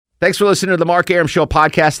Thanks for listening to the Mark Arum Show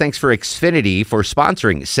podcast. Thanks for Xfinity for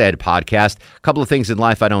sponsoring said podcast. A couple of things in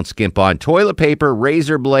life I don't skimp on. Toilet paper,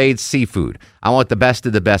 razor blades, seafood. I want the best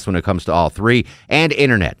of the best when it comes to all three. And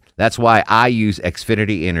internet. That's why I use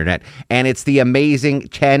Xfinity Internet. And it's the amazing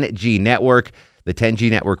 10G network. The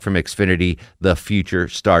 10G network from Xfinity. The future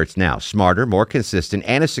starts now. Smarter, more consistent,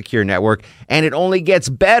 and a secure network. And it only gets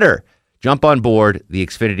better. Jump on board the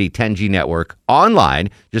Xfinity 10G network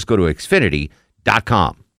online. Just go to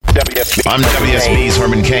Xfinity.com. I'm WSB's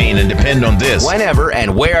Herman Cain, and depend on this. Whenever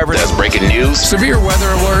and wherever there's breaking news, severe weather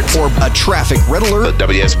alert, or a traffic red alert, the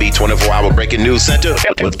WSB 24-hour breaking news center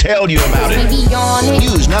will tell you about it.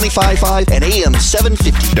 News 95.5 and AM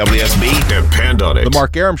 750. WSB, depend on it. The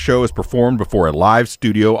Mark Arum Show is performed before a live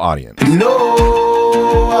studio audience.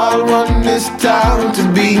 No, I want this town to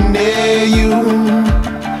be near you.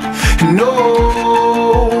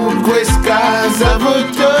 No gray skies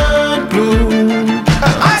ever turn blue.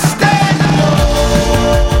 I stand alone.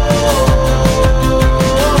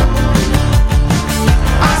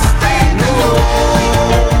 I stand alone.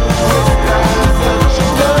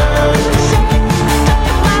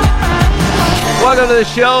 Welcome to the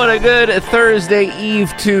show and a good Thursday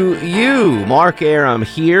Eve to you. Mark Arum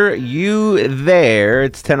here, you there.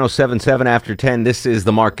 It's 10:07 after 10. This is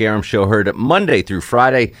the Mark Arum Show, heard Monday through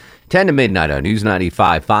Friday, 10 to midnight on News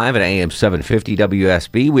 95.5 and AM 750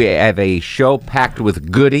 WSB. We have a show packed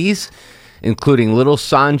with goodies, including Little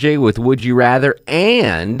Sanjay with Would You Rather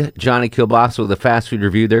and Johnny Kilbasa with a fast food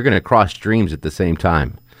review. They're going to cross streams at the same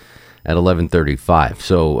time at 11:35.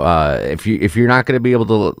 So if you're not going to be able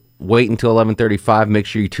to wait until 11:35, make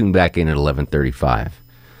sure you tune back in at 11:35.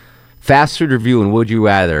 Fast food review and Would You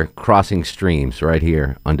Rather crossing streams right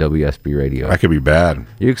here on WSB Radio. That could be bad.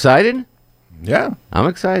 You excited? Yeah. I'm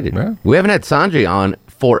excited. Yeah. We haven't had Sanjay on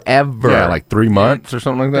forever. Yeah, like 3 months or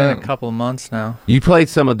something like that. Been a couple of months now. You played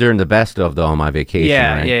some of during the best of, though, on my vacation,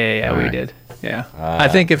 right? Yeah, All we right. did. Yeah. I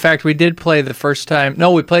think, in fact, we did play the first time.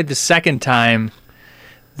 No, we played the second time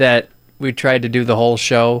that we tried to do the whole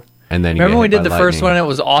show. And then Remember when we did the first one? It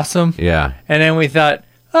was awesome. Yeah. And then we thought,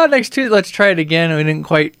 next Tuesday, let's try it again. And we didn't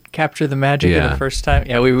quite capture the magic of the first time.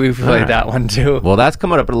 Yeah, we played that one, too. Well, that's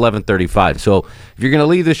coming up at 11:35. So if you're going to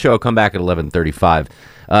leave the show, come back at 11:35.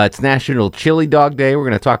 It's National Chili Dog Day. We're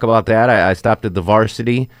going to talk about that. I stopped at the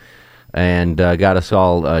Varsity and got us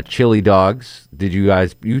all chili dogs. Did you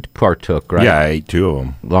guys? You partook, right? Yeah, I ate 2 of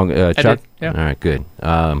them. Chuck? did, yeah. All right, good.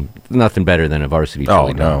 Nothing better than a Varsity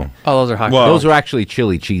chili dog. No. Oh, those are hot. Well, Those are actually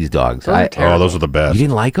chili cheese dogs. Those are terrible. Oh, those are the best. You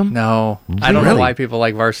didn't like them? No. I don't know Really? why people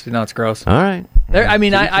like Varsity. No, it's gross. All right. I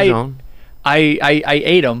mean, I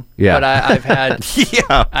ate them, Yeah. but I've had...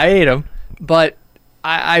 Yeah. I ate them, but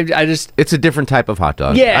I just... It's a different type of hot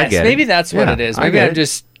dog. I Yes, get maybe it. that's what Yeah, it is. I Maybe get I'm it.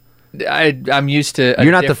 just... I'm used to...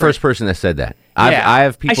 You're not the first person that said that. I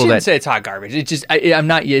have people I shouldn't that... say it's hot garbage. It's just... I'm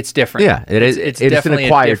not... It's different. Yeah, it is. It's It's an definitely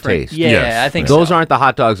acquired a different, taste. Yeah, Yes. I think Those so. aren't the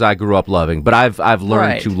hot dogs I grew up loving, but I've learned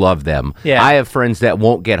Right. to love them. Yeah. I have friends that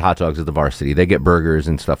won't get hot dogs at the Varsity. They get burgers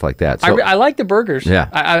and stuff like that. So I like the burgers. Yeah.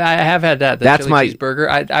 I have had that. The That's chili my-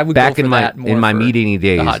 cheeseburger. I would back go for in my that more in my for meat eating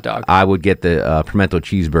days, the hot dog. I would get the pimento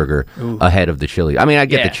cheeseburger ahead of the chili. I mean, I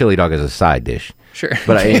get the Yeah. chili dog as a side dish. Sure.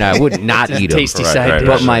 But I would not It's a eat them. tasty Right, side right, dish.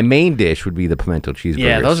 But my main dish would be the pimento cheeseburger.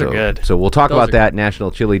 Yeah, those are So- good. So we'll talk Those about are that,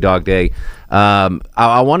 National Chili Dog Day.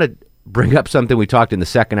 I want to bring up something we talked in the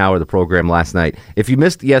second hour of the program last night. If you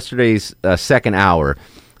missed yesterday's second hour,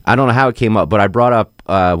 I don't know how it came up, but I brought up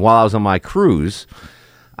while I was on my cruise,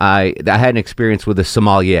 I had an experience with a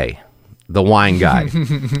sommelier, the wine guy.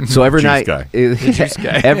 So every Juice night, guy.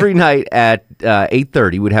 every night at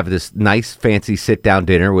 8:30, we'd have this nice, fancy sit-down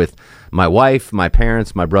dinner with my wife, my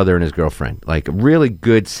parents, my brother, and his girlfriend. Like a really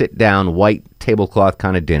good sit-down, white tablecloth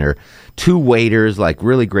kind of dinner. 2 waiters, like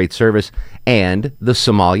really great service, and the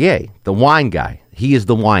sommelier, the wine guy. He is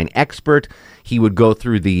the wine expert. He would go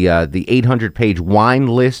through the 800-page wine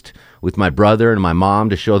list with my brother and my mom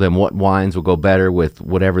to show them what wines will go better with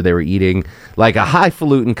whatever they were eating, like a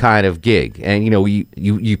highfalutin kind of gig. And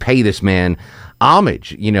you pay this man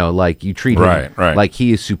homage, like you treat him Right. like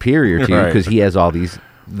he is superior to you Right. because he has all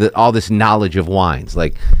this knowledge of wines.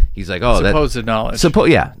 Like he's like, oh, Supposed knowledge.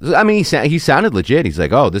 yeah. I mean, he sounded legit. He's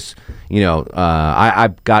like, oh, this,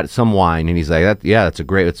 I've got some wine, and he's like, that's a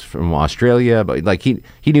great. It's from Australia, but like he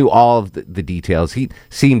knew all of the details. He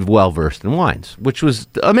seemed well versed in wines, which was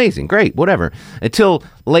amazing, great, whatever. Until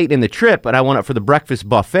late in the trip, and I went up for the breakfast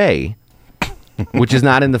buffet. Which is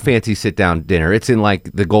not in the fancy sit-down dinner. It's in like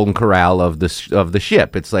the Golden Corral of the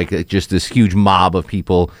ship. It's like just this huge mob of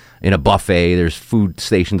people in a buffet. There's food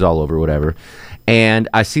stations all over, whatever. And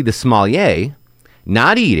I see the sommelier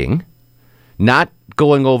not eating, not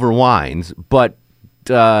going over wines, but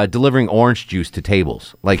delivering orange juice to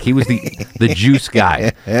tables. Like he was the juice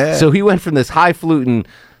guy. So he went from this highfalutin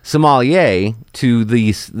sommelier to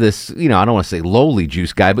this I don't want to say lowly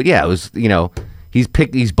juice guy, but yeah, it was he's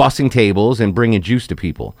bussing tables and bringing juice to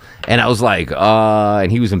people. And I was like,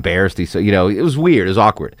 and he was embarrassed. It was weird. It was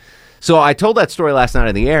awkward. So I told that story last night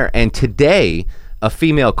on the air, and today a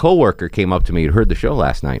female coworker came up to me who heard the show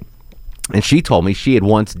last night, and she told me she had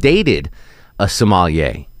once dated a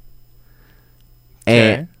sommelier.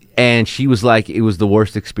 And she was like, it was the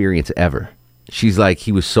worst experience ever. She's like,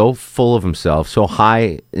 he was so full of himself, so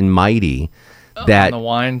high and mighty that on the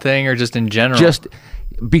wine thing or just in general? Just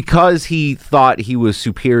because he thought he was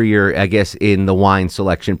superior, I guess, in the wine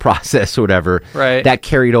selection process or whatever, right. That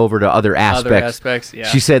carried over to other aspects. Yeah.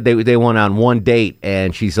 She said they went on one date,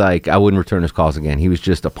 and she's like, I wouldn't return his calls again. He was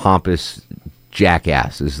just a pompous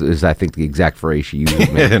jackass, is I think the exact phrase she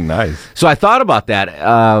used. Nice. So I thought about that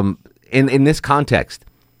in this context.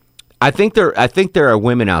 I think there are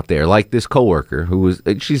women out there like this coworker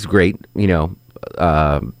she's great. If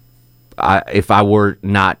I were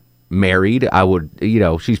not married, I would.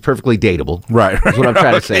 She's perfectly dateable. Right. That's what I'm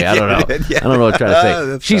trying to say. I don't know. Yeah. I don't know what I'm trying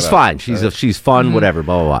to say. She's fine. She's fun. Whatever.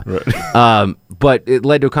 Blah blah blah. Right. But it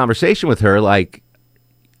led to a conversation with her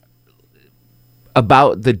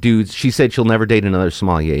about the dudes. She said she'll never date another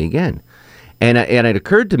sommelier again, and it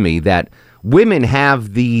occurred to me that women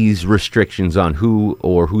have these restrictions on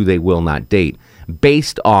who they will not date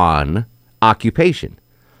based on occupation.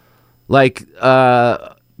 Like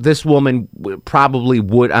this woman probably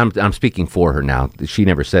would. I'm speaking for her now. She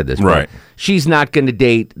never said this, right? But she's not going to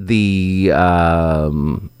date the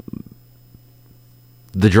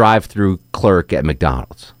drive-through clerk at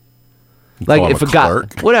McDonald's. Like if a guy,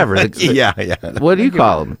 whatever. Yeah. What do you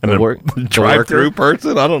call them? Drive-through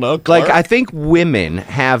person? I don't know. Clerk? Like I think women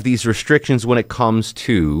have these restrictions when it comes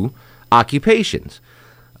to occupations.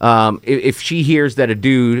 If she hears that a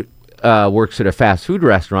dude works at a fast food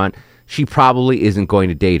restaurant, she probably isn't going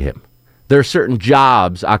to date him. There are certain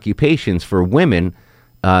jobs, occupations for women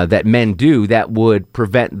that men do that would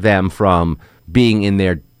prevent them from being in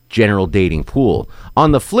their general dating pool.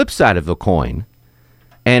 On the flip side of the coin,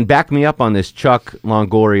 and back me up on this, Chuck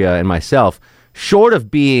Longoria and myself, short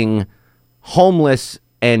of being homeless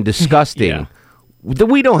and disgusting,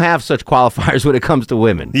 we don't have such qualifiers when it comes to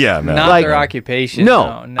women. Yeah, no. Not their occupation. No.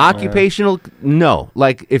 Occupational, no.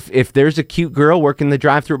 Like if there's a cute girl working the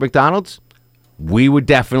drive-thru at McDonald's, we would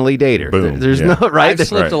definitely date her. Boom. There's no right. I've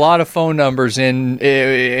slipped a lot of phone numbers in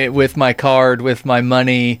with my card, with my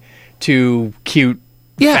money to cute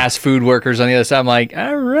fast food workers on the other side. I'm like,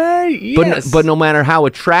 all right, yes. But no matter how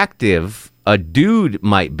attractive a dude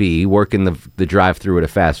might be working the drive-thru at a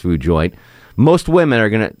fast food joint, most women are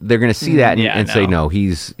gonna see that and say no,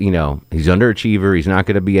 he's underachiever. He's not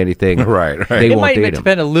gonna be anything. Right. They it won't might date him.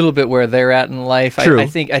 depend a little bit where they're at in life. True. I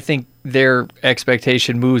think their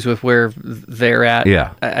expectation moves with where they're at.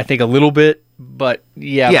 Yeah. I think a little bit, but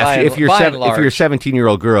if you're by a and large.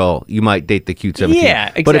 17-year-old girl, you might date the cute 17. Yeah,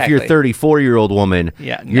 exactly. But if you're a 34-year-old woman,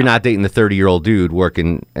 Yeah, you're no. not dating the 30-year-old dude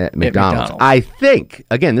working at McDonald's. McDonald's. I think,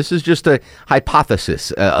 again, this is just a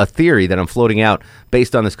hypothesis, a theory that I'm floating out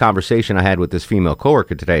based on this conversation I had with this female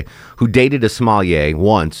coworker today who dated a sommelier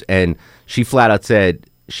once, and she flat out said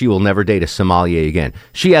she will never date a sommelier again.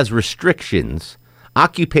 She has restrictions,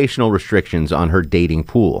 occupational restrictions on her dating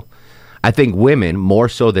pool. I think women, more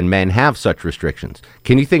so than men, have such restrictions.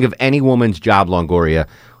 Can you think of any woman's job, Longoria,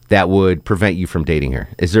 that would prevent you from dating her?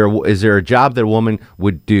 Is there a job that a woman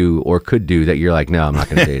would do or could do that you're like, no, I'm not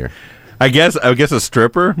going to date her? I guess a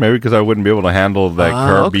stripper, maybe because I wouldn't be able to handle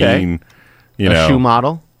her being, a shoe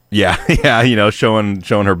model. Yeah, showing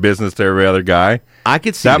her business to every other guy. I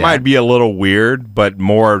could see that. That might be a little weird, but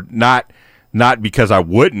more not because I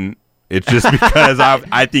wouldn't. It's just because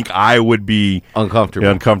I think I would be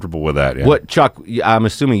uncomfortable with that. Yeah. What, Chuck? I'm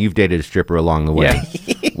assuming you've dated a stripper along the way.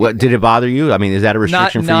 Yeah. What did it bother you? I mean, is that a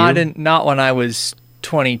restriction for you? Not when I was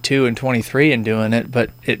 22 and 23 and doing it, but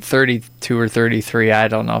at 32 or 33, I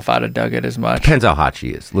don't know if I'd have dug it as much. Depends how hot she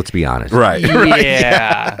is. Let's be honest. Right.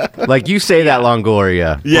 Yeah. Like you say that,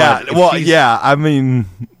 Longoria. Yeah. Well, yeah. I mean,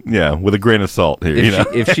 yeah, with a grain of salt here.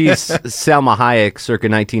 If she's Selma Hayek circa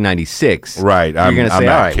 1996, right? You're going to say,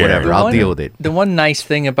 all right, whatever. I'll deal with it. The one nice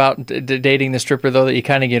thing about dating the stripper, though, that you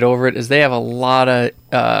kind of get over it, is they have a lot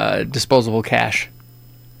of disposable cash.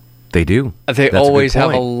 They do. They always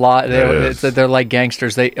have a lot. They're like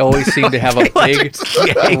gangsters. They always seem to have a big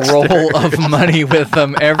roll of money with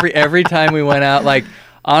them every time we went out. Like,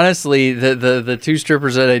 honestly, the two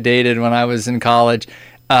strippers that I dated when I was in college,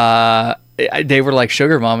 they were like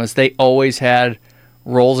sugar mamas. They always had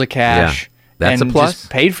rolls of cash That's and a plus. just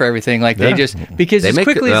paid for everything. Like they just because They as make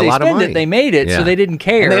quickly a as they lot of spend it, money. they made it, Yeah. so they didn't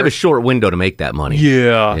care. And they have a short window to make that money.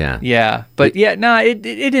 Yeah. But no, it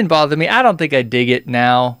didn't bother me. I don't think I dig it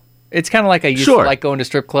now. It's kind of like I used to like going to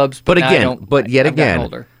strip clubs. But But now I again, don't, but yet I've gotten again,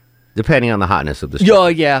 older. depending on the hotness of the stripper. Oh,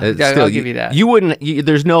 yeah. I'll give you that. You wouldn't.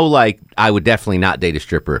 There's no like. I would definitely not date a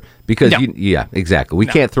stripper because. No. Yeah, exactly. We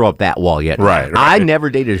can't throw up that wall yet. Right. I never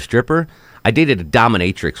dated a stripper. I dated a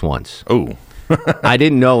dominatrix once. Oh. I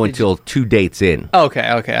didn't know until 2 dates in. Okay.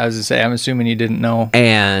 I was going to say, I'm assuming you didn't know.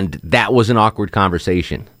 And that was an awkward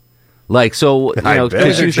conversation. Like, so, you know,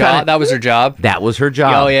 bet. she was kinda, That was her job? that was her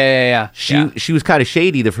job. Oh, yeah. She was kind of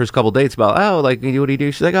shady the first couple dates about, what do you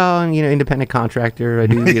do? She's like, I'm, independent contractor. I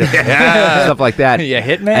do, stuff like that. Yeah,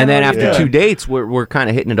 hitman? And then What do you after do? 2 dates, we're kind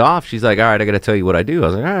of hitting it off. She's like, all right, I got to tell you what I do. I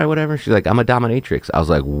was like, all right, whatever. She's like, I'm a dominatrix. I was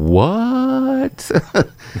like, what?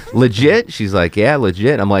 Legit? She's like, yeah,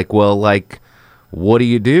 legit. I'm like, well, like, what do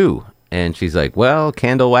you do? And she's like, well,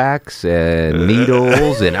 candle wax and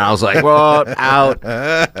needles. And I was like, well, out.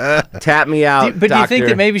 Tap me out, But do you think doctor.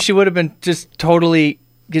 that maybe she would have been just totally,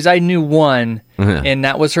 because I knew one, and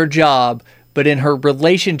that was her job, but in her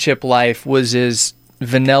relationship life was as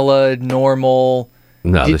vanilla, normal.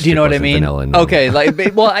 No, do this you know chick what I wasn't mean? vanilla, no. Okay,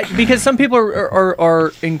 because some people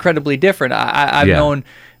are incredibly different. I've Yeah. known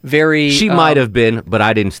very. She might have been, but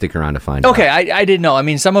I didn't stick around to find Okay, out. I didn't know. I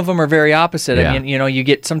mean, some of them are very opposite. Yeah. I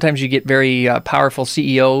mean, sometimes you get very powerful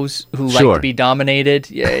CEOs who like Sure. to be dominated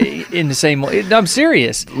in the same way. No, I'm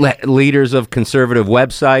serious. Leaders of conservative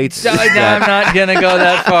websites. No, I'm not gonna go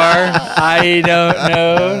that far. I don't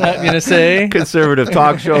know. Not gonna say. Conservative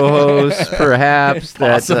talk show hosts, perhaps.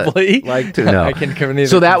 Possibly. That like to know. I can neither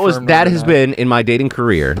So that confirm has nor been in my dating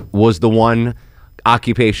career was the one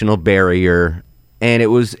occupational barrier, and it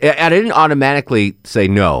was. I didn't automatically say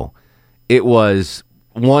no. It was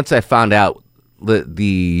once I found out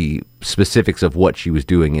the specifics of what she was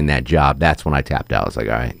doing in that job. That's when I tapped out. I was like,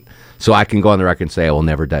 all right. So I can go on the record and say I will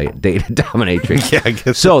never date a dominatrix. Yeah, I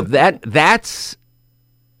guess So that's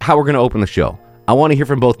how we're going to open the show. I want to hear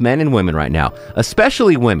from both men and women right now,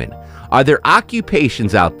 especially women. Are there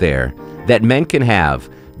occupations out there that men can have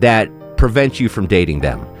that prevent you from dating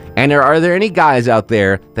them? And are there any guys out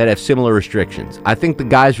there that have similar restrictions? I think the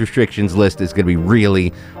guys' restrictions list is going to be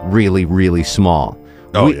really, really, really small.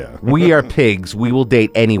 We are pigs. We will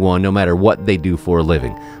date anyone, no matter what they do for a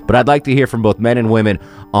living. But I'd like to hear from both men and women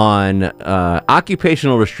on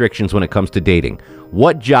occupational restrictions when it comes to dating.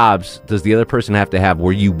 What jobs does the other person have to have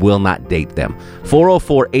where you will not date them?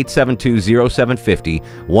 404-872-0750,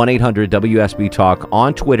 1-800-WSB-TALK,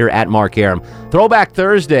 on Twitter at Mark Arum. Throwback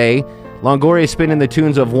Thursday, Longoria spinning the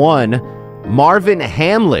tunes of one, Marvin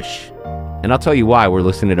Hamlish. And I'll tell you why we're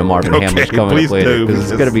listening to Marvin Hamlish coming up later, because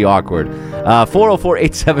it's going to be awkward.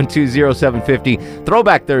 404-872-0750,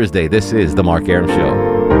 Throwback Thursday. This is The Mark Arum Show.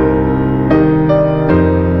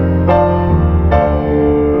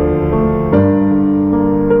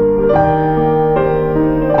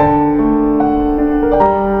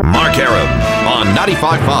 Mark Arum on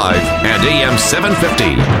 95.5 and AM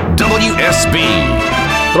 750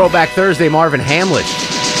 WSB. Throwback Thursday, Marvin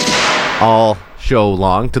Hamlish. All show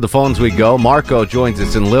long. To the phones we go. Marco joins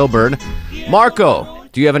us in Lilburn. Marco,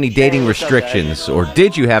 do you have any dating restrictions, or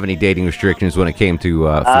did you have any dating restrictions when it came to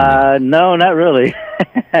female? No, not really.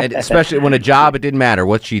 And especially when a job, it didn't matter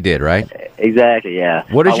what she did, right? Exactly, yeah.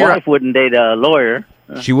 What is My your- wife wouldn't date a lawyer.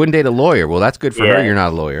 She wouldn't date a lawyer. Well, that's good for her. Yeah. You're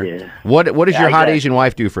not a lawyer. Yeah. What does your hot exactly. Asian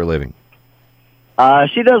wife do for a living?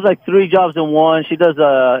 She does like 3 jobs in one. She does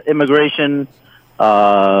immigration,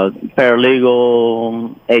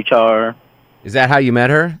 paralegal, HR. Is that how you met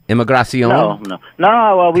her? Immigracion?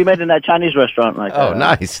 No. We met in that Chinese restaurant. Like, Oh,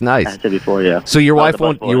 nice. I said before, yeah. So your That wife was the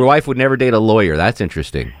won't. bus Your boy. wife would never date a lawyer. That's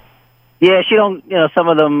interesting. Yeah, she don't. Some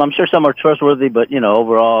of them. I'm sure some are trustworthy, but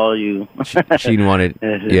overall, She wanted.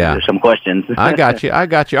 Yeah. There's some questions. I got you. All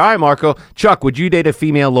right, Marco. Chuck, would you date a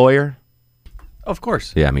female lawyer? Of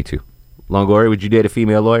course. Yeah, me too. Longoria, would you date a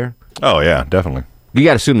female lawyer? Oh, yeah, definitely. You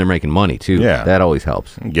got to assume they're making money too. Yeah. That always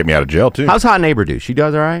helps. Get me out of jail, too. How's Hot Neighbor do? She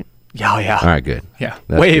does all right? Yeah, yeah. All right, good. Yeah,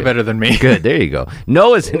 That's way good. better than me. Good. There you go.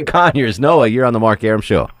 Noah's in Conyers. Noah, you're on the Mark Arum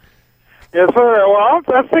Show. Yes, sir. Well,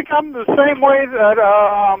 I think I'm the same way that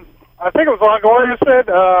I think it was Longoria said,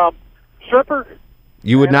 stripper.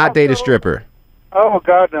 You would And not date a also- stripper. Oh,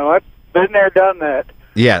 God, no. I've been there, done that.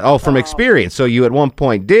 Yeah. Oh, from experience. So you at one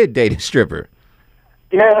point did date a stripper.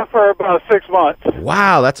 Yeah, for about 6 months.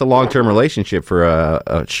 Wow, that's a long-term relationship for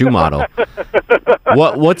a shoe model.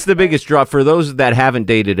 What's the biggest draw for those that haven't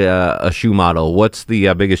dated a shoe model? What's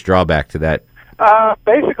the biggest drawback to that?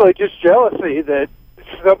 Basically just jealousy that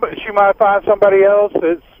she might find somebody else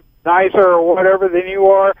that's nicer or whatever than you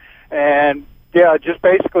are, and Yeah, just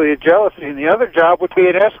basically a jealousy. And the other job would be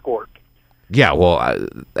an escort. Yeah, well,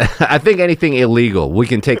 I think anything illegal, we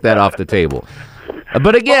can take that off the table.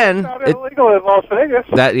 But again, well, it's not illegal in Las Vegas.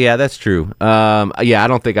 That's true. I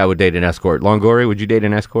don't think I would date an escort. Longoria, would you date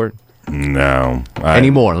an escort? No.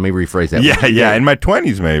 Anymore. Let me rephrase that. Yeah. In my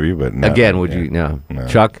 20s, maybe, but no. Again, would you? No.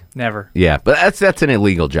 Chuck? Never. Yeah, but that's an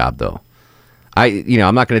illegal job, though.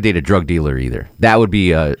 I'm not going to date a drug dealer either. That would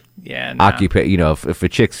be a occupation. If a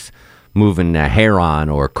chick's moving heroin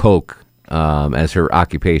or coke as her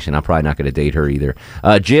occupation, I'm probably not going to date her either.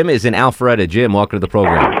 Jim is in Alpharetta. Jim, welcome to the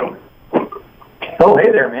program. Oh,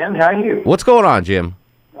 hey there, man. How are you? What's going on, Jim?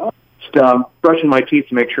 Just brushing my teeth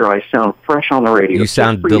to make sure I sound fresh on the radio. You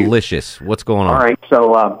sound delicious. What's going on? All right,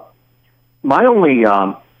 so my only,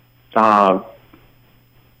 what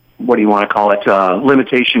do you want to call it,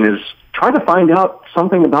 limitation is trying to find out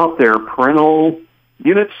something about their parental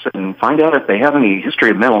units and find out if they have any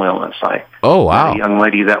history of mental illness. Oh, wow. A young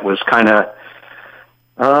lady that was kind of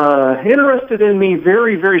interested in me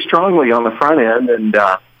very, very strongly on the front end, and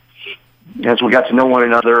as we got to know one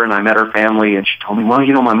another and I met her family, and she told me, well,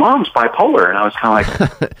 my mom's bipolar. And I was kind of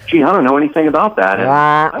like, gee, I don't know anything about that.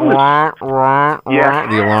 And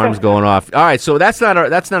the alarm's going off. All right, so that's not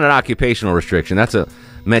an occupational restriction. That's a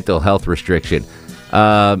mental health restriction.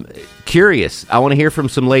 Curious. I want to hear from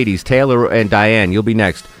some ladies. Taylor and Diane, you'll be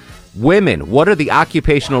next. Women, what are the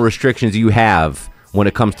occupational restrictions you have when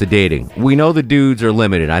it comes to dating? We know the dudes are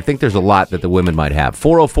limited. I think there's a lot that the women might have.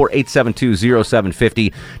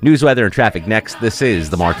 404-872-0750. News, weather, and traffic next. This is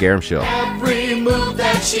The Mark Arum Show. Every move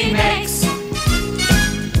that she makes,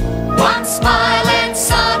 one smile and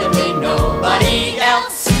suddenly nobody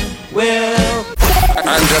else will.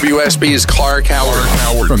 I'm WSB's Clark Howard.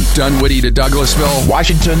 From Dunwoody to Douglasville,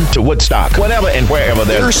 Washington to Woodstock, whenever and wherever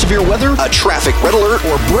there's severe weather, a traffic red alert,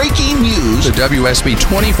 or breaking news, the WSB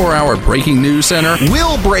 24-hour breaking news center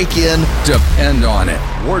will break in. Depend on it.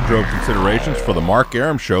 Wardrobe considerations for the Mark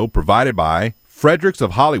Arum Show provided by Fredericks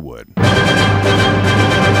of Hollywood.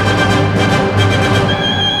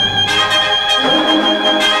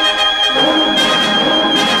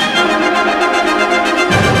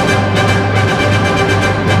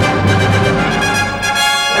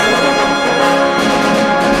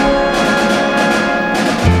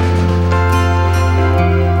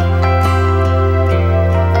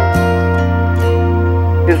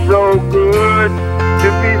 It's so good to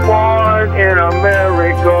be born in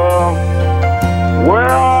America,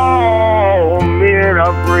 where all men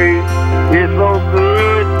are free. It's so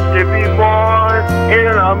good to be born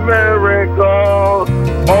in America,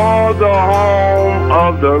 all the home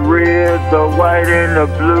of the red, the white, and the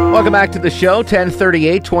blue. Welcome back to the show.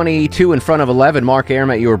 10:38, 22 in front of 11. Mark Arum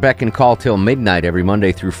at your beck and call till midnight every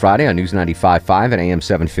Monday through Friday on News 95.5 and AM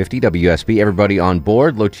 750 WSB. Everybody on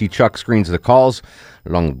board. Low T Chuck screens the calls.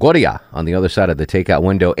 Longoria on the other side of the takeout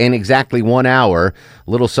window. In exactly 1 hour,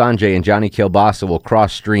 Little Sanjay and Johnny Kilbasa will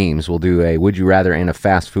cross streams. We'll do a Would You Rather and a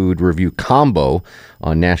fast food review combo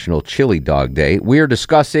on National Chili Dog Day. We are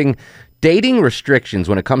discussing dating restrictions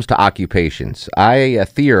when it comes to occupations. I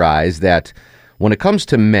theorize that when it comes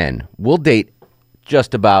to men, we'll date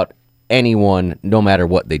just about anyone, no matter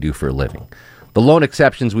what they do for a living. The lone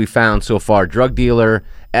exceptions we found so far, drug dealer,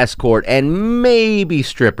 escort, and maybe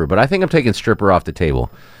stripper. But I think I'm taking stripper off the table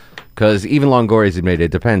because even Longoria's admitted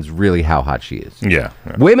it depends really how hot she is. Yeah.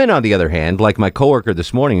 Women, on the other hand, like my coworker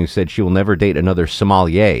this morning who said she will never date another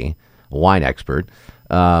sommelier, a wine expert,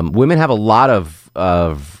 women have a lot of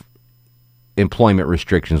employment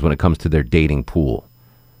restrictions when it comes to their dating pool.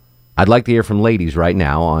 I'd like to hear from ladies right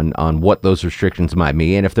now on what those restrictions might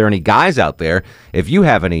be. And if there are any guys out there, if you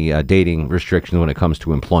have any dating restrictions when it comes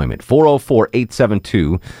to employment.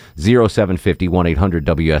 404-872-0750,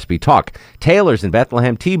 1-800-WSB Talk. Taylor's in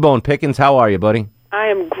Bethlehem. T-Bone Pickens, how are you, buddy? I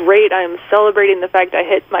am great. I am celebrating the fact I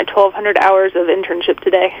hit my 1,200 hours of internship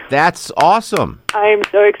today. That's awesome. I am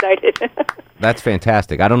so excited. That's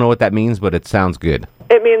fantastic. I don't know what that means, but it sounds good.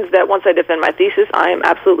 It means that once I defend my thesis, I am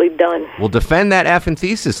absolutely done. Well, defend that effing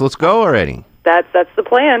thesis. Let's go already. That's the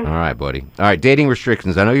plan. All right, buddy. All right, dating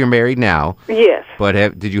restrictions. I know you're married now. Yes.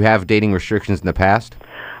 But did you have dating restrictions in the past?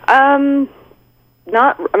 Cameron and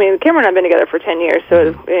I have been together for 10 years,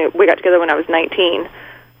 so we got together when I was 19.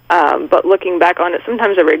 But looking back on it,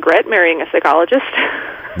 sometimes I regret marrying a psychologist.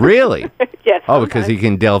 Really? Yes. Oh, because he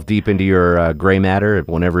can delve deep into your gray matter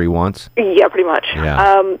whenever he wants? Yeah, pretty much.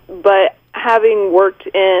 Yeah. But having worked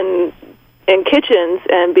in kitchens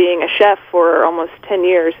and being a chef for almost 10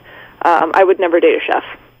 years, I would never date a chef.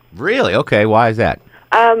 Really? Okay. Why is that?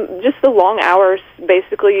 Just the long hours.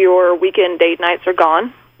 Basically, your weekend date nights are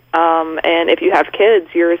gone. And if you have kids,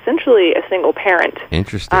 you're essentially a single parent.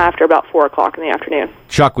 Interesting. After about 4 o'clock in the afternoon.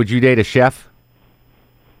 Chuck, would you date a chef?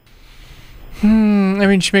 I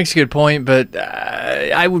mean, she makes a good point, but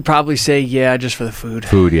I would probably say yeah, just for the food.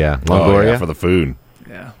 Food, yeah. Longoria? Oh, yeah, for the food.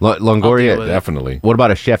 Yeah. Longoria, definitely. What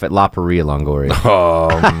about a chef at La Paria Longoria?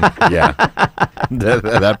 Yeah.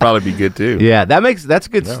 That'd probably be good, too. Yeah, that's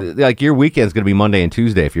good. Yeah. Like, your weekend's going to be Monday and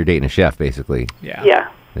Tuesday if you're dating a chef, basically. Yeah.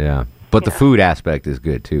 Yeah. Yeah. But the food aspect is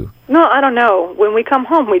good, too. No, I don't know. When we come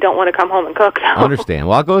home, we don't want to come home and cook. So. I understand.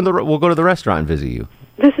 Well, we'll go to the restaurant and visit you.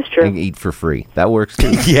 This is true. And eat for free. That works,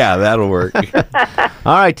 too. Yeah, that'll work. All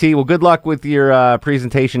right, T. Well, good luck with your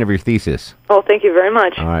presentation of your thesis. Well, thank you very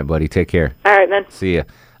much. All right, buddy. Take care. All right, then. See ya.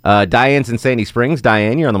 Diane's in Sandy Springs.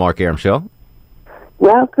 Diane, you're on the Mark Arum Show.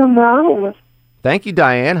 Welcome home. Thank you,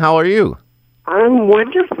 Diane. How are you? I'm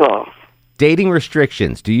wonderful. Dating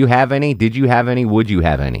restrictions. Do you have any? Did you have any? Would you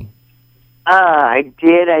have any? I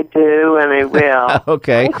did, I do, and I will.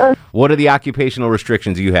 Okay. What are the occupational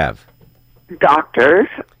restrictions you have? Doctors.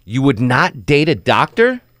 You would not date a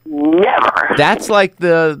doctor? Never. That's like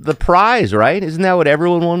the prize, right? Isn't that what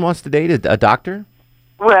everyone wants to date, a doctor?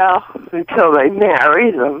 Well, until they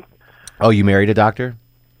marry them. Oh, you married a doctor?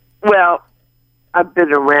 Well, I've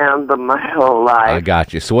been around them my whole life. I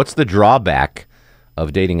got you. So what's the drawback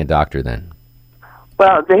of dating a doctor then?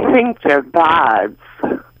 Well, they think they're gods.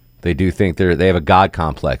 They do think they have a god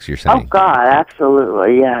complex, you're saying? Oh, God,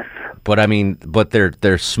 absolutely, yes. But I mean,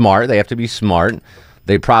 they're smart. They have to be smart.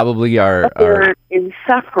 They probably are. But they're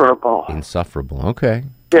insufferable. Insufferable. Okay.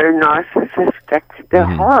 They're narcissistic. They're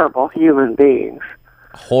horrible human beings.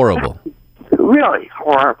 Horrible. Really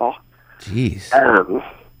horrible. Jeez.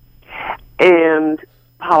 And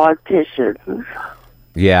politicians.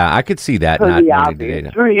 Yeah, I could see that. For not the wanting to obvious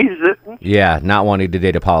date reason. Yeah, not wanting to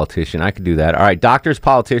date a politician. I could do that. All right, doctors,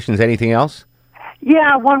 politicians, anything else?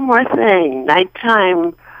 Yeah, one more thing.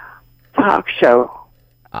 Nighttime talk show.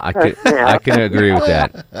 I can agree with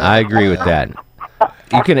that. I agree with that.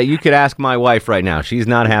 You could ask my wife right now. She's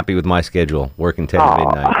not happy with my schedule, working 10 to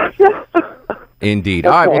midnight. Indeed.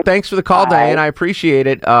 All right, well, thanks for the call, Diane. I appreciate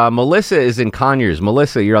it. Melissa is in Conyers.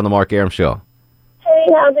 Melissa, you're on the Mark Arum Show. Hey,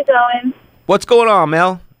 how's it going? What's going on,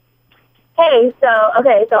 Mel? Hey, so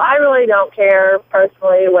I really don't care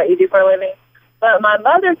personally what you do for a living, but my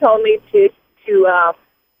mother told me to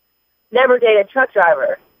never date a truck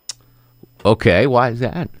driver. Okay, why is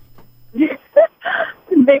that?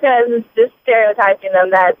 Because it's just stereotyping them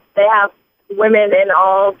that they have women in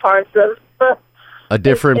all parts of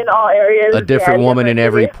in all areas. A different woman in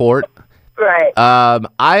every port. Right.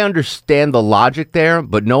 I understand the logic there,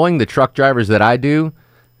 but knowing the truck drivers that I do,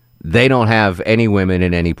 they don't have any women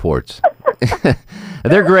in any ports.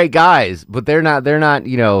 They're great guys, but they're not,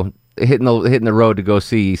 you know, hitting the road to go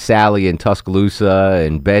see Sally in Tuscaloosa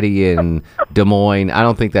and Betty in Des Moines. I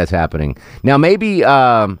don't think that's happening. Now, maybe what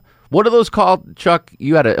are those called, Chuck?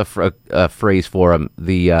 You had a phrase for them.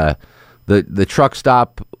 The truck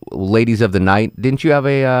stop ladies of the night. Didn't you have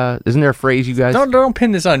isn't there a phrase you guys? Don't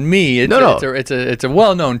pin this on me. It's a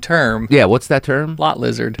well-known term. Yeah, what's that term? Lot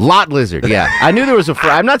lizard. Lot lizard. Yeah, I knew there was a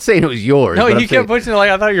phrase. I'm not saying it was yours. No, but you kept pushing it like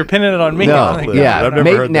I thought you were pinning it on me. No, yeah. I've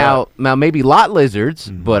never heard now maybe lot lizards,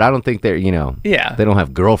 but I don't think they're Yeah. they don't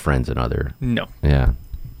have girlfriends and other. No. Yeah.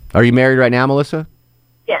 Are you married right now, Melissa?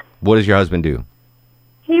 Yes. What does your husband do?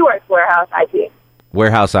 He works warehouse IT.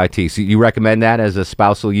 Warehouse IT. So you recommend that as a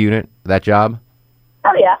spousal unit, that job?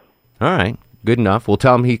 Oh, yeah. All right. Good enough. We'll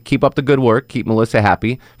tell him keep up the good work. Keep Melissa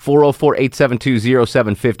happy.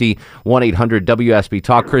 404-872-0750, 1-800-WSB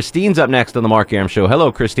Talk. Christine's up next on the Mark Arum Show.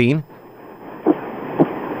 Hello, Christine.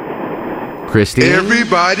 Christine.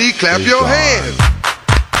 Everybody clap your hands.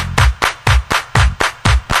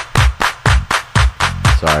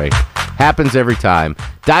 Sorry. Happens every time.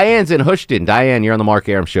 Diane's in Houston. Diane, you're on the Mark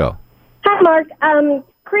Arum Show. Hi, Mark.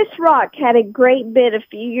 Chris Rock had a great bit a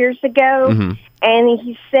few years ago, and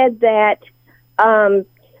he said that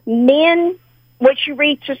men, once you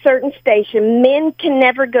reach a certain station, men can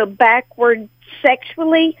never go backward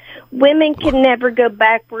sexually. Women can never go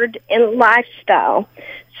backward in lifestyle.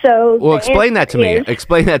 So, well, explain that to me.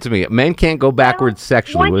 Explain that to me. Men can't go backwards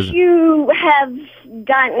sexually. Once you have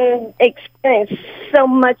experienced so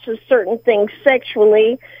much of certain things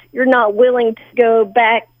sexually, you're not willing to go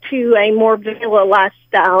back to a more vanilla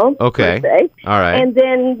lifestyle. Okay. Per se. All right. And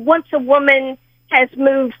then once a woman has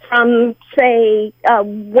moved from, say, a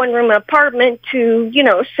one-room apartment to,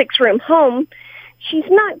 a 6-room home, she's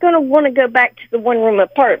not going to want to go back to the one-room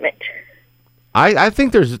apartment. I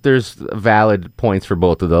think there's valid points for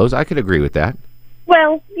both of those. I could agree with that.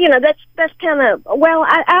 Well, that's kind of, well,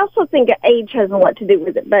 I also think age has a lot to do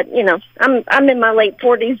with it, but, I'm in my late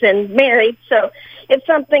 40s and married, so if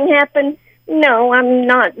something happened, no, I'm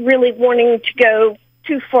not really wanting to go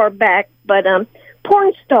too far back, but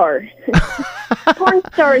porn star. Porn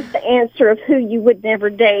star is the answer of who you would never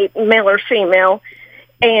date, male or female.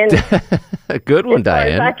 And a good one,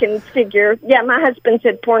 Diane. As I can figure. Yeah, my husband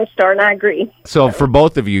said porn star, and I agree. So for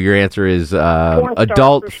both of you, your answer is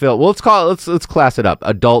adult film. Well, let's class it up.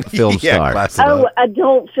 Adult film star. Class it up.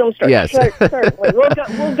 Adult film star. Yes, certainly.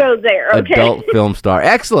 We'll go there. Okay. Adult film star.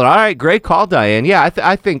 Excellent. All right, great call, Diane. Yeah,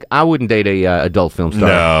 I think I wouldn't date a adult film star.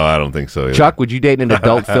 No, I don't think so either. Chuck, would you date an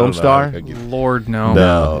adult film star? Lord, no.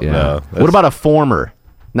 No. What about a former,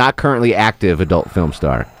 not currently active adult film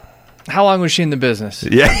star? How long was she in the business?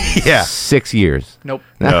 Yeah. 6 years. Nope.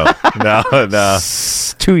 No.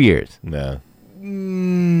 2 years. No.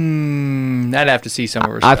 I'd have to see some of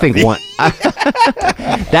her I stuff. think one.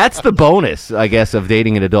 That's the bonus, I guess, of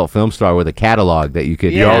dating an adult film star with a catalog that you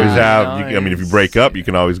could. You always have. If you break up, you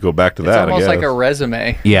can always go back to that. It's almost like a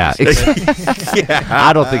resume. Yeah.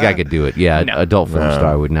 I don't think I could do it. Yeah, No. adult film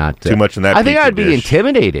star would not. Too much in that I think petri I'd be dish.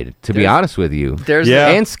 intimidated, to be honest with you.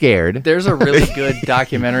 And scared. There's a really good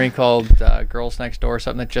documentary called Girls Next Door,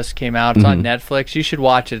 something that just came out. It's on Netflix. You should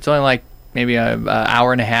watch it. It's only like maybe an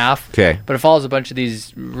hour and a half. Okay. But it follows a bunch of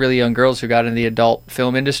these really young girls who got into the adult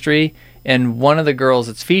film industry. And one of the girls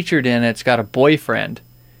that's featured in it's got a boyfriend.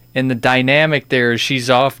 And the dynamic there is she's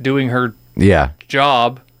off doing her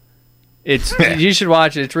job. It's you should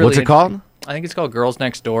watch it. It's really What's it called? I think it's called Girls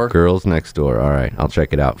Next Door. Girls Next Door. All right, I'll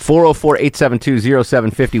check it out.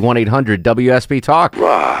 404-872-0750, 1-800-WSB Talk.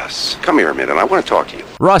 Russ, come here a minute. I want to talk to you.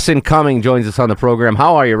 Russ Incoming joins us on the program.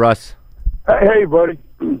 How are you, Russ? Hey, buddy.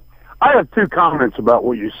 I have two comments about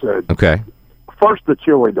what you said. Okay. First, the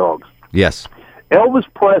chili dogs. Yes.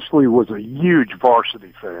 Elvis Presley was a huge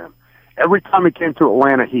Varsity fan. Every time he came to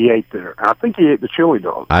Atlanta, he ate there. And I think he ate the chili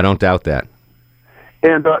dogs. I don't doubt that.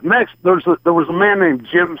 And next, there was a man named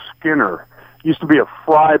Jim Skinner. Used to be a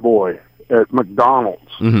fry boy at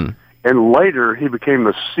McDonald's. Mm-hmm. And later, he became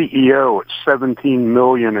the CEO at $17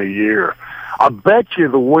 million a year. I bet you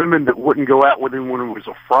the women that wouldn't go out with him when he was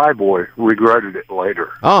a fry boy regretted it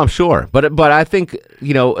later. Oh, I'm sure. But I think,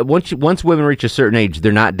 once women reach a certain age,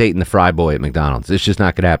 they're not dating the fry boy at McDonald's. It's just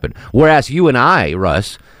not going to happen. Whereas you and I,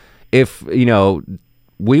 Russ, if, we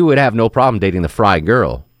would have no problem dating the fry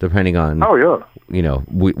girl, depending on, oh, yeah.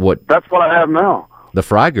 What. That's what I have now. The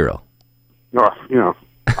fry girl.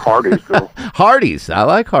 Hardee's girl. Hardee's. I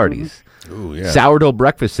like Hardee's. Ooh, yeah. Sourdough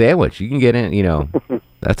breakfast sandwich. You can get in,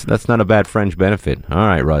 that's not a bad fringe benefit. All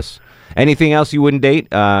right, Russ. Anything else you wouldn't date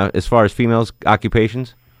as far as females'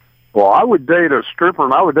 occupations? Well, I would date a stripper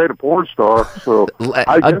and I would date a porn star. So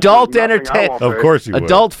adult entertainment. Of course you would.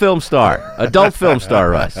 Adult film star. Adult film star,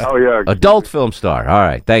 Russ. Oh, yeah. Adult film star. All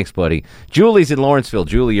right. Thanks, buddy. Julie's in Lawrenceville.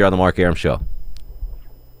 Julie, you're on the Mark Arum Show.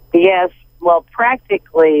 Yes. Well,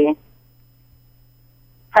 practically,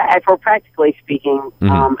 for practically speaking,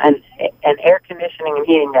 an air conditioning and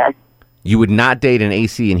heating guy. You would not date an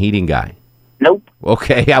AC and heating guy? Nope.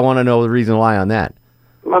 Okay, I want to know the reason why on that.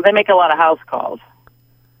 Well, they make a lot of house calls.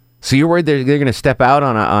 So you're worried they're going to step out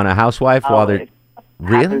on a housewife while they're...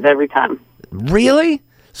 Really? Happens every time. Really?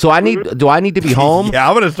 So do I need to be home? Yeah,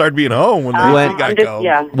 I'm going to start being home when the guy comes.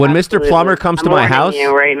 Yeah, when Mr. Plumber comes to my house...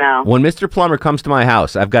 you right now. When Mr. Plumber comes to my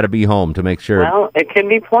house, I've got to be home to make sure... Well, it could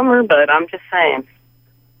be plumber, but I'm just saying.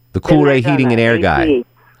 The Cool-Ray heating and air guy.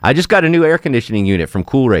 I just got a new air conditioning unit from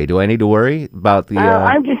Cool-Ray. Do I need to worry about the...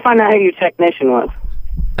 I'm just finding out who your technician was.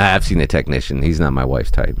 I've seen the technician. He's not my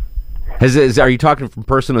wife's type. Are you talking from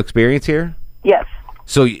personal experience here? Yes.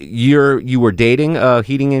 So you were dating a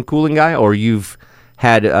heating and cooling guy, or you've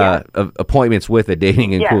had appointments with a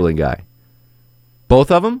dating and cooling guy? Both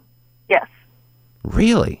of them? Yes.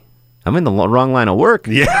 Really? I'm in the wrong line of work.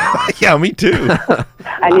 Yeah, me too.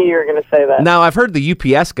 I knew you were going to say that. Now, I've heard the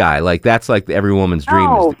UPS guy, that's like every woman's dream.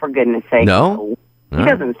 Oh, for goodness sake. No? He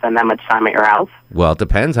doesn't spend that much time at your house. Well, it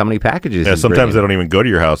depends how many packages Yeah, he's sometimes bringing. they don't even go to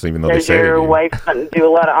your house, even though Does they say your they do. wife do a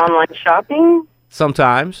lot of online shopping?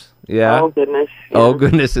 Sometimes, yeah. Oh, goodness. Yeah. Oh,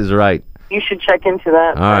 goodness is right. You should check into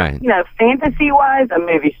that. All right. Fantasy-wise, a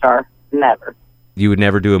movie star. Never. You would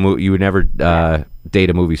never do a movie. You would never date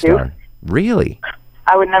a movie star. Really?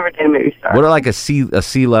 I would never date a movie star. What like a C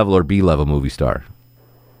level or B level movie star?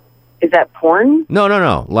 Is that porn?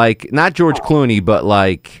 No. Like not George Clooney, but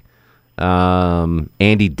like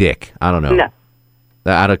Andy Dick. I don't know. No.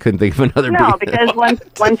 I couldn't think of another. No, because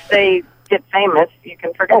once they get famous, you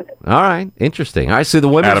can forget it. All right, interesting. All right, so the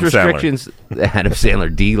women's Adam restrictions. Adam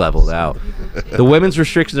Sandler D leveled out. The women's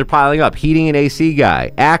restrictions are piling up. Heating and AC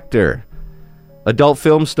guy, actor, adult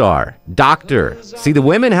film star, doctor. See, the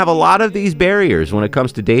women have a lot of these barriers when it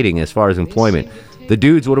comes to dating as far as employment. The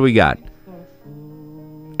dudes, what do we got?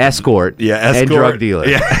 Escort, and drug dealer.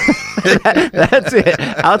 Yeah. That's it.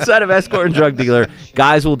 Outside of escort and drug dealer,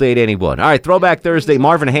 guys will date anyone. All right, Throwback Thursday.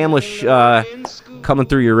 Marvin Hamlish coming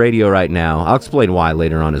through your radio right now. I'll explain why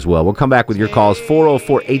later on as well. We'll come back with your calls,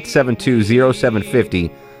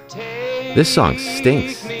 404-872-0750. This song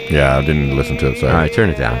stinks. Yeah, I didn't listen to it, sorry. All right, turn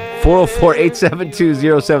it down.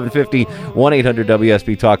 404-872-0750,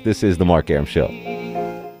 1-800-WSB Talk. This is The Mark Arum Show.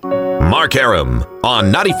 Mark Arum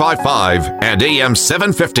on 95.5 and AM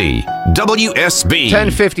 750 WSB.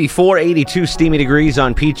 10:50, 482 steamy degrees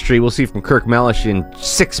on Peachtree. We'll see from Kirk Mellish in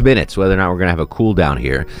 6 minutes whether or not we're going to have a cool down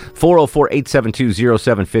here.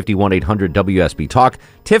 404-872-0750, 1-800-WSB Talk.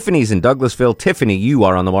 Tiffany's in Douglasville. Tiffany, you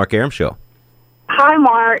are on The Mark Arum Show. Hi,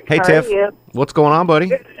 Mark. Hey, How Tiff. are you? What's going on, buddy?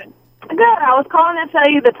 Good. I was calling to tell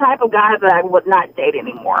you the type of guys that I would not date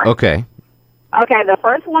anymore. Okay. Okay, the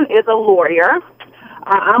first one is a lawyer.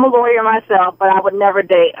 I'm a lawyer myself, but I would never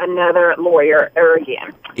date another lawyer ever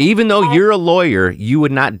again. Even though you're a lawyer, you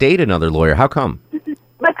would not date another lawyer. How come?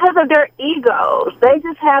 Because of their egos. They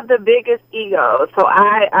just have the biggest egos, so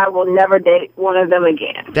I will never date one of them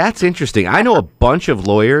again. That's interesting. I know a bunch of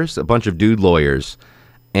lawyers, a bunch of dude lawyers,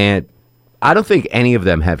 and I don't think any of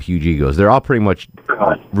them have huge egos. They're all pretty much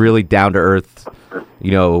really down-to-earth,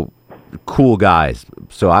 cool guys.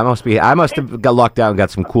 So I must have got lucked out and got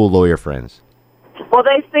some cool lawyer friends. Well,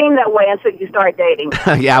 they seem that way until you start dating.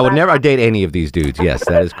 Yeah, I would never date any of these dudes. Yes,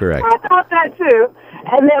 that is correct. I thought that too.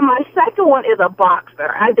 And then my second one is a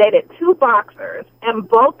boxer. I dated 2 boxers, and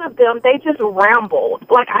both of them, they just rambled.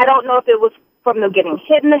 Like, I don't know if it was from them getting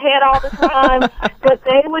hit in the head all the time, but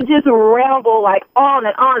they would just ramble like on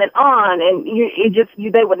and on and on, and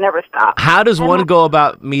they would never stop. How does one go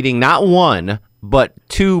about meeting not one, but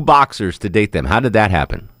 2 boxers to date them? How did that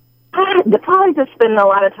happen? They're probably just spending a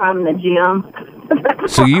lot of time in the gym.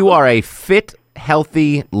 So you are a fit,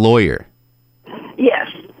 healthy lawyer. Yes.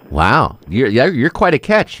 Wow, you're quite a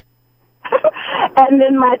catch. And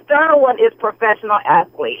then my third one is professional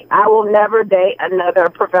athlete. I will never date another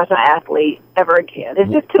professional athlete ever again.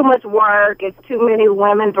 It's just too much work. It's too many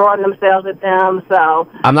women throwing themselves at them. So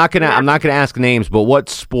I'm not gonna ask names, but what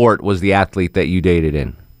sport was the athlete that you dated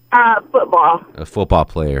in? Football. A football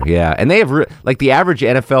player, yeah. And they have the average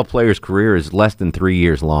NFL player's career is less than 3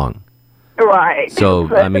 years long. Right.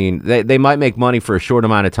 So I mean, they might make money for a short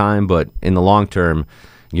amount of time, but in the long term,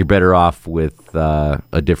 you're better off with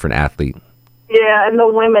a different athlete. Yeah, and the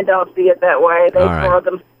women don't see it that way. They throw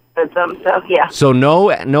them at them. So yeah. So no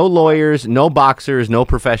lawyers, no boxers, no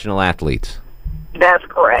professional athletes. That's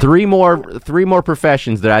correct. Three more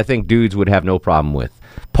professions that I think dudes would have no problem with.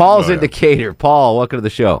 Paul's in Decatur. Paul, welcome to the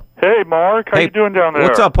show. Hey, Mark. How you doing down there?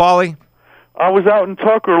 What's up, Paulie? I was out in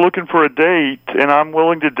Tucker looking for a date, and I'm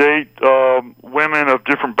willing to date women of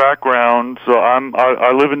different backgrounds.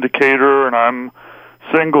 I live in Decatur, and I'm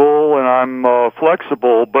single, and I'm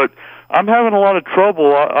flexible, but I'm having a lot of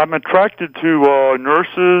trouble. I'm attracted to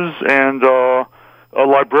nurses and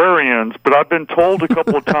librarians, but I've been told a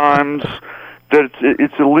couple of times that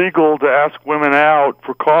it's illegal to ask women out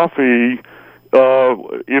for coffee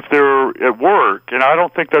if they're at work, and I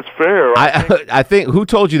don't think that's fair. I think who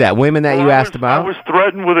told you that? Women that you asked about? I was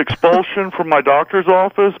threatened with expulsion from my doctor's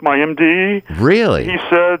office, my MD. Really? He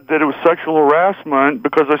said that it was sexual harassment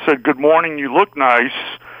because I said, "Good morning, you look nice,"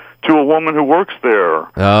 to a woman who works there.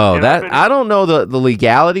 Oh, I don't know the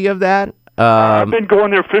legality of that. I've been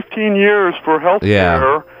going there 15 years for health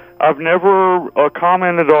care. I've never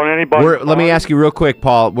commented on anybody. Let me ask you real quick,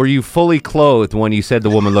 Paul. Were you fully clothed when you said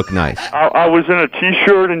the woman looked nice? I was in a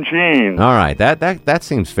T-shirt and jeans. All right, that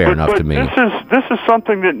seems fair enough to me. This is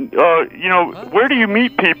something that where do you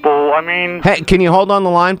meet people? I mean, hey, can you hold on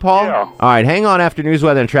the line, Paul? Yeah. All right, hang on. After news,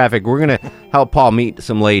 weather, and traffic, we're gonna help Paul meet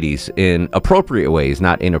some ladies in appropriate ways,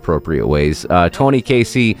 not inappropriate ways. Tony,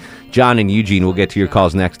 Casey, John, and Eugene will get to your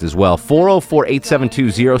calls next as well.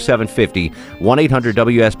 404-872-0750,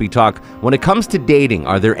 1-800-WSB Talk. When it comes to dating,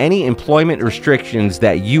 are there any employment restrictions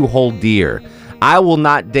that you hold dear? I will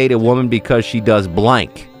not date a woman because she does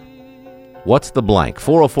blank. What's the blank?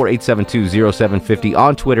 404-872-0750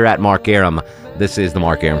 on Twitter at Mark Arum. This is The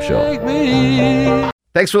Mark Arum Show.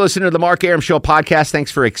 Thanks for listening to the Mark Arum Show podcast.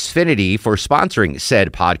 Thanks for Xfinity for sponsoring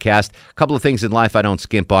said podcast. A couple of things in life I don't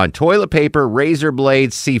skimp on. Toilet paper, razor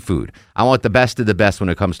blades, seafood. I want the best of the best when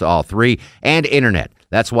it comes to all three. And internet.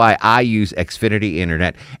 That's why I use Xfinity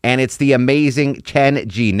Internet. And it's the amazing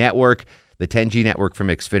 10G network. The 10G network from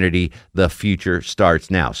Xfinity. The future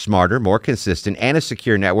starts now. Smarter, more consistent, and a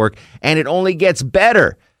secure network. And it only gets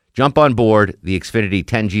better. Jump on board the Xfinity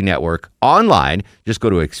 10G network online. Just go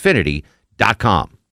to Xfinity.com.